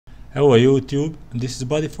Hello YouTube, this is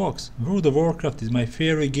Bloodyfox. World of Warcraft is my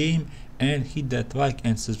favorite game, and hit that like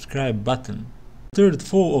and subscribe button. Third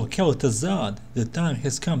foe of Kel'Thuzad, the time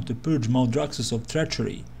has come to purge Maldraxxus of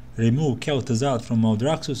treachery. Remove Kel'Thuzad from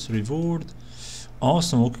Maldraxxus, reward.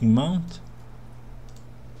 Awesome looking mount.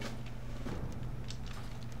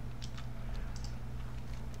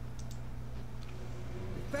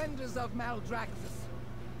 Defenders of Maldraxxus,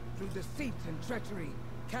 through deceit and treachery,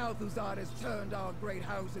 Kel'Thuzad has turned our great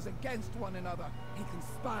houses against one another. He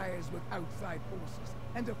conspires with outside forces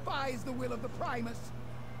and defies the will of the Primus.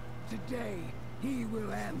 Today, he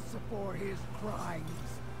will answer for his crimes.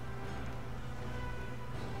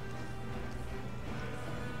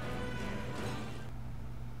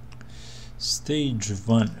 Stage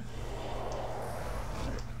 1.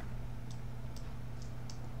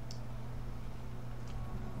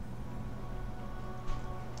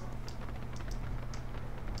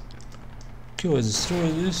 Okay, let's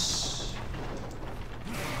destroy this.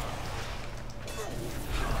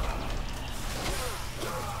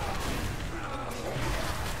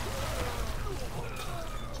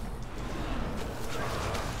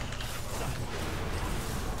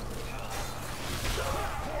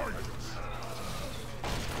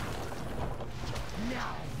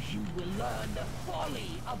 Now you will learn the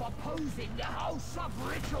folly of opposing the House of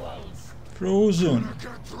Rituals. Frozen.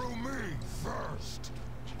 Get through me first.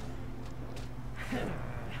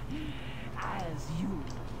 As you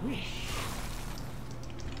wish.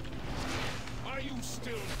 Are you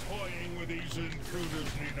still toying with these intruders,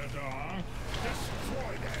 Ninadar?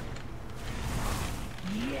 Destroy them.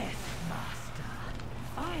 Yes, Master.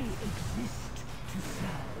 I exist to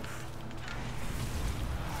serve.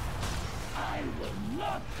 I will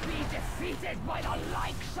not be defeated by the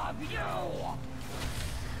likes of you!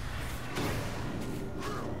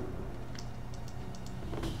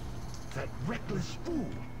 That reckless fool!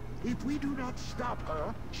 If we do not stop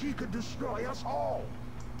her, she could destroy us all!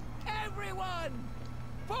 Everyone,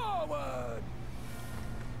 forward!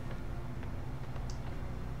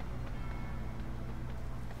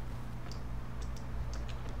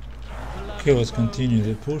 Okay, let's continue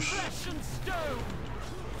the push.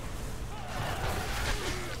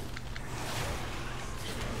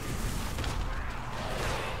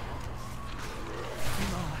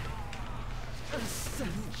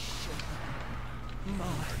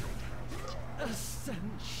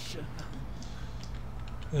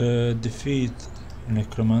 Defeat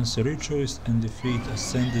Necromancer Ritualist and defeat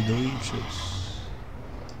Ascended Leeches.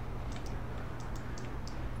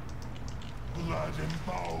 Blood and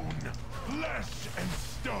bone, flesh and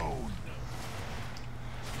stone.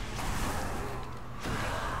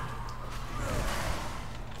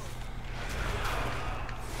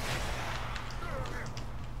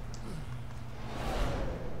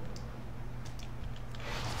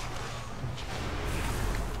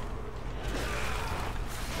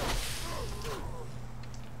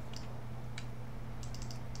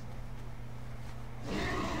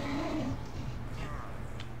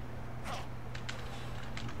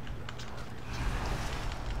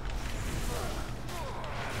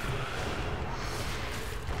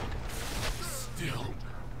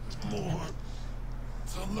 More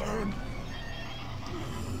to learn.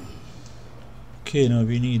 Okay, now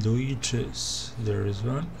we need leeches. There is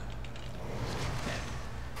one.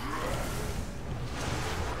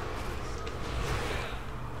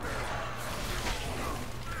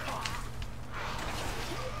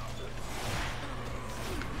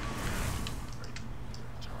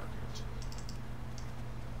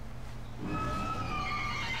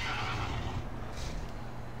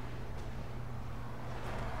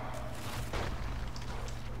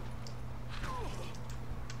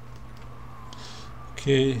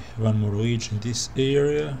 Okay, one more leech in this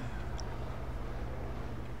area.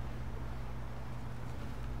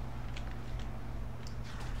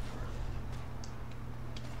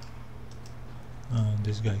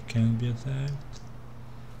 This guy can't be attacked.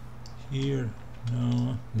 Here,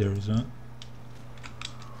 no, there is one.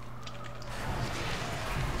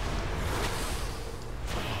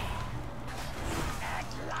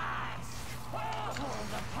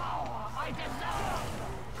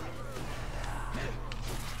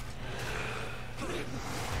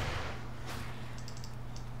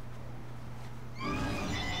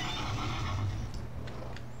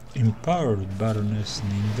 Empowered Baroness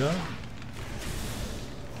Ninda.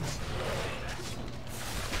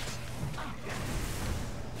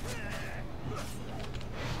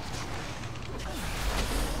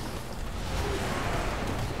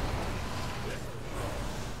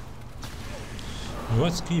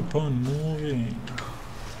 Let's keep on moving.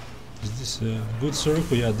 Is this a good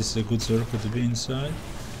circle? Yeah, this is a good circle to be inside.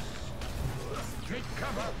 take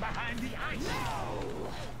cover behind the ice. No!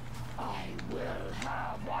 I will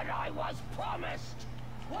have what I was promised!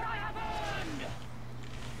 What I have earned!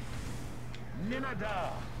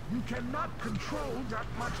 Ninada, you cannot control that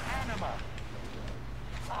much anima.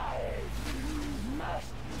 I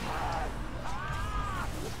must have...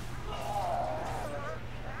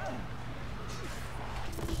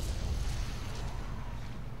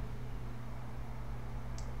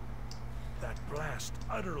 That blast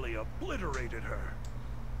utterly obliterated her.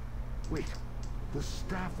 Wait, the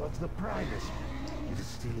staff of the Primus, it is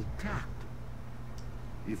still intact.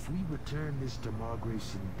 If we return this to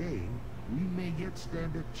Margrace and Dane, we may yet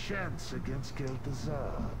stand a chance against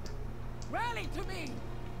Kel'Thuzad. Rally to me!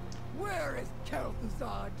 Where is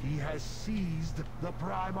Kel'Thuzad? He has seized the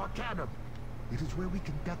Prime Arcanum. It is where we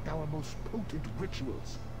conduct our most potent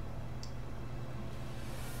rituals.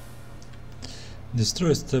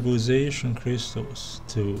 Destroy stabilization crystals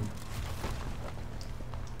too.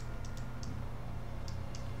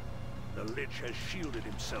 The Lich has shielded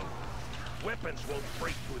himself. Weapons won't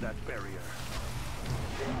break through that barrier.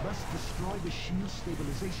 We must destroy the shield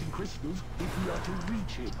stabilization crystals if we are to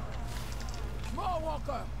reach him.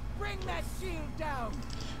 Warwalker, bring that shield down!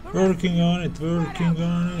 Working on it, working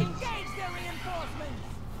on it. Engage their reinforcements!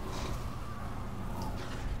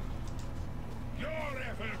 Your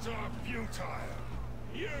efforts are futile.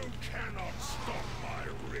 You cannot stop my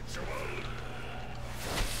ritual.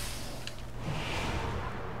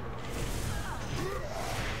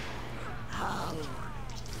 How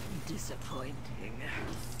disappointing.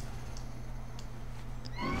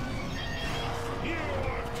 You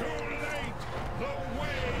are too late. The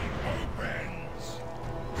way opens.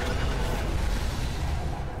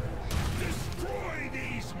 Destroy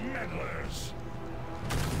these meddlers.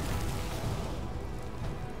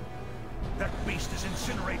 That beast is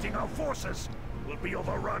incinerating our forces. We'll be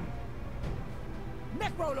overrun.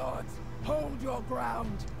 Necrolords, hold your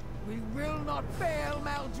ground. We will not fail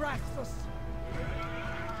Maldraxxus.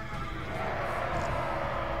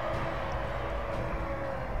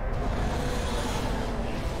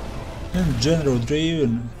 And General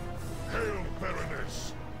Draven. Hail,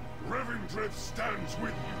 Baroness. Revendreth stands with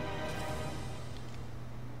you.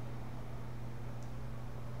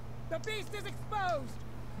 The beast is exposed!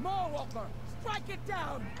 Warwalker, strike it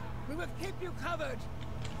down! We will keep you covered!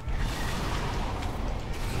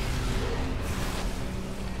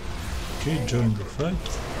 Okay, join the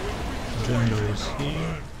fight. General is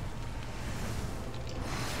here.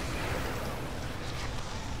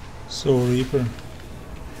 Soul Reaper.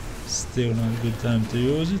 Still not a good time to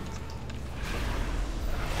use it.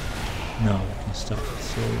 Now we can start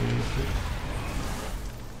Soul Reaper.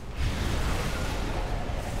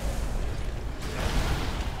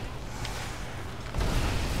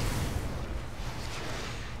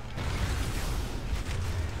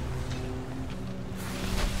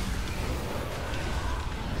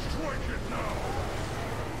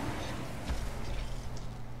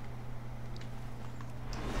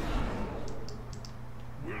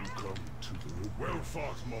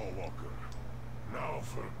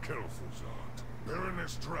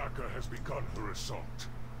 Baroness Draka has begun her assault.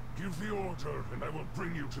 Give the order and I will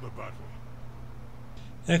bring you to the battle.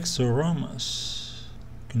 Exoramus.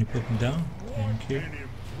 Can you put him down? Thank you. An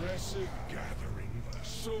impressive gathering.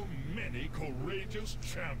 So many courageous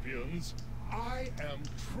champions. I am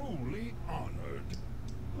truly honored.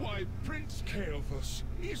 Why, Prince Kel'Thuzad,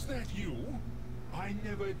 is that you? I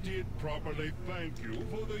never did properly thank you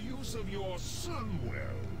for the use of your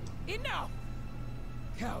sunwell. Enough!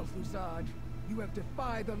 Kel'Thuzad, you have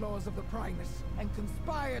defied the laws of the Primus and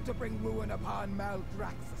conspired to bring ruin upon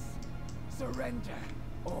Maldraxxus. Surrender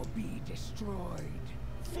or be destroyed.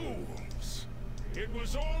 Fools! It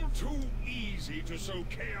was all too easy to sow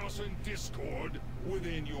chaos and discord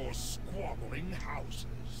within your squabbling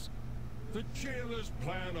houses. The jailer's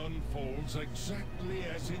plan unfolds exactly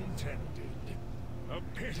as intended. A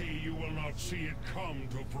pity you will not see it come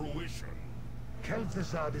to fruition.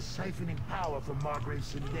 Kel'Thuzad is siphoning power from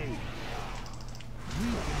Margrace and Dane.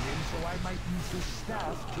 Weaken him so I might use his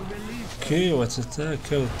staff to release him. Okay, let's attack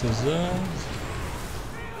Kel'Thuzad.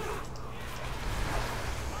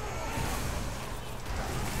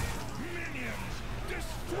 Minions,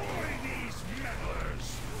 destroy these meddlers!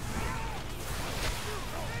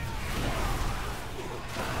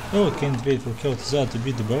 Oh, I can't wait for Kel'Thuzad to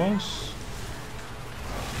beat the boss.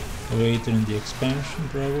 Later in the expansion,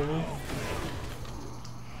 probably.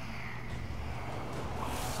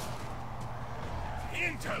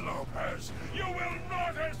 Interlopers, you will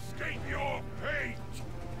not escape your fate!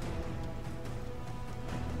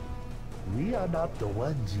 We are not the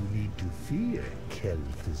ones you need to fear,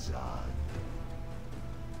 Kel'Thuzad.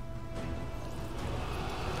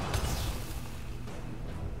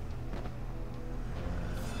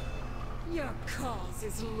 Your cause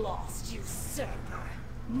is lost, usurper.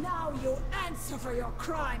 Now you answer for your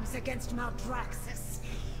crimes against Maldraxxus.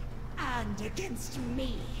 And against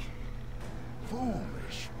me.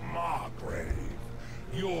 Foolish Margrave,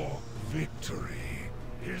 your victory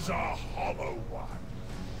is a hollow one.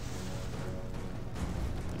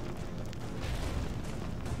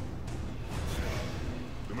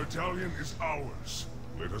 The medallion is ours.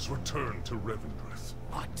 Let us return to Revendreth.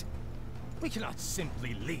 What? We cannot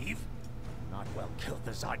simply leave. Not while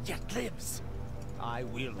Kel'Thuzad yet lives. I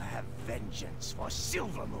will have vengeance for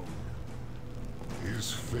Silvermoon.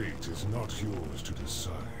 His fate is not yours to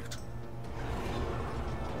decide.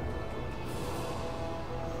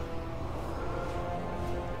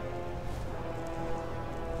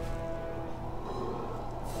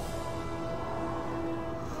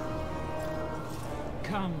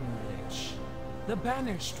 Come, Lich. The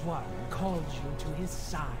Banished One calls you to his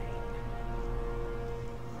side.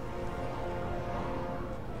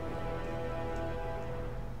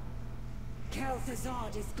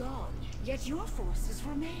 Kel'Thuzad is gone, yet your forces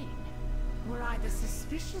remain. Were I the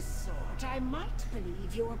suspicious sort, I might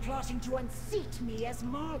believe you were plotting to unseat me as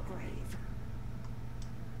Margrave.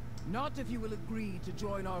 Not if you will agree to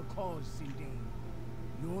join our cause, Sindain.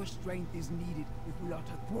 Your strength is needed if we are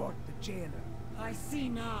to thwart the jailer. I see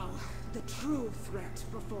now the true threat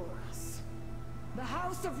before us. The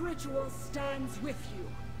House of Rituals stands with you.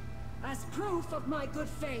 As proof of my good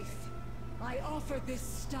faith, I offer this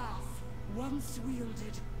staff, once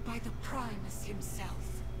wielded by the Primus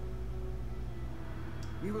himself.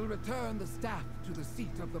 We will return the staff to the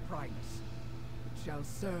seat of the Primus. It shall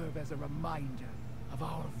serve as a reminder of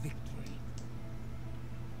our victory.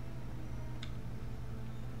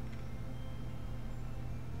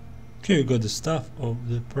 Okay, we got the staff of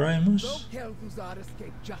the Primus. Though Kel'Thuzad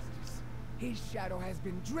escaped justice, his shadow has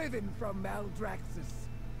been driven from Maldraxxus,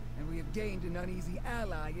 and we have gained an uneasy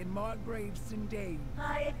ally in Margrave Sindain.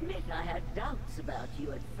 I admit I had doubts about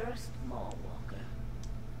you at first, Mawwalker.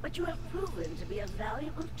 But you have proven to be a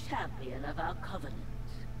valuable champion of our covenant.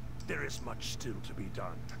 There is much still to be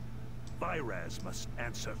done. Vyraz must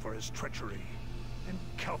answer for his treachery, and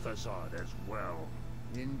Kel'Thuzad as well.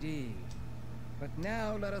 Indeed. But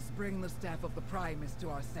now let us bring the staff of the Primus to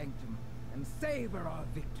our sanctum, and savor our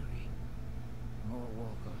victory.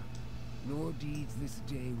 Mawwalker, your deeds this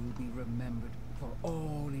day will be remembered for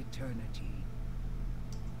all eternity.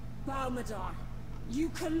 Balmadar, you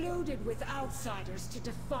colluded with outsiders to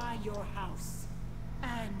defy your house,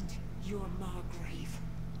 and your Margrave.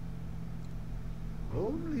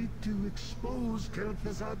 Only to expose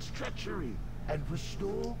Kel'Thuzad's treachery and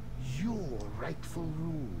restore your rightful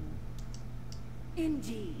rule.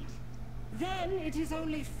 Indeed. Then it is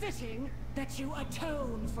only fitting that you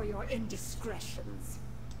atone for your indiscretions.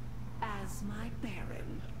 As my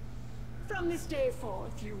Baron. From this day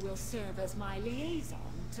forth, you will serve as my liaison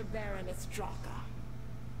to Baroness Draka.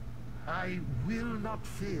 I will not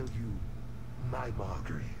fail you, my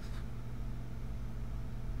Margrave.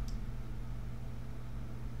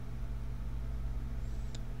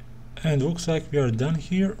 And looks like we are done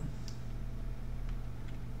here.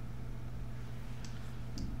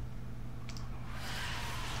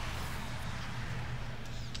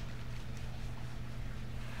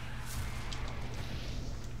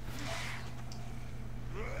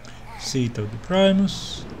 Seat of the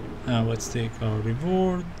Primus. Now let's take our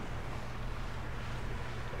reward.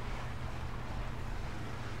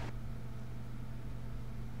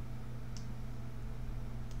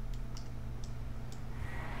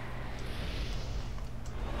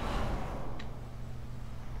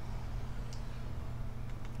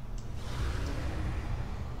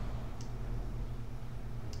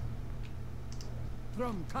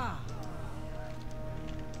 From Ka.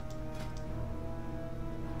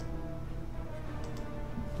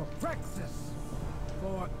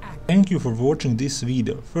 Thank you for watching this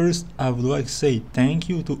video. First, I would like to say thank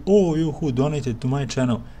you to all of you who donated to my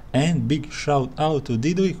channel, and big shout out to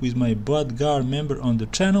Diddly, who is my Bloodguard member on the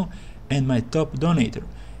channel and my top donator.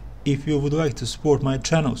 If you would like to support my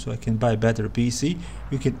channel so I can buy better PC,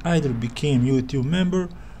 you can either become YouTube member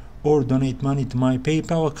or donate money to my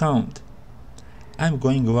PayPal account. I'm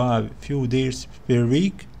going live a few days per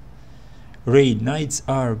week. Raid nights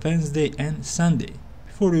are Wednesday and Sunday.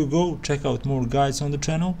 Before you go, check out more guides on the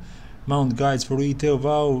channel, mount guides for retail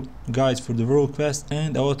WoW, guides for the World Quest,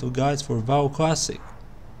 and a lot of guides for WoW Classic.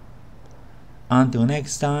 Until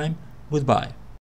next time, goodbye.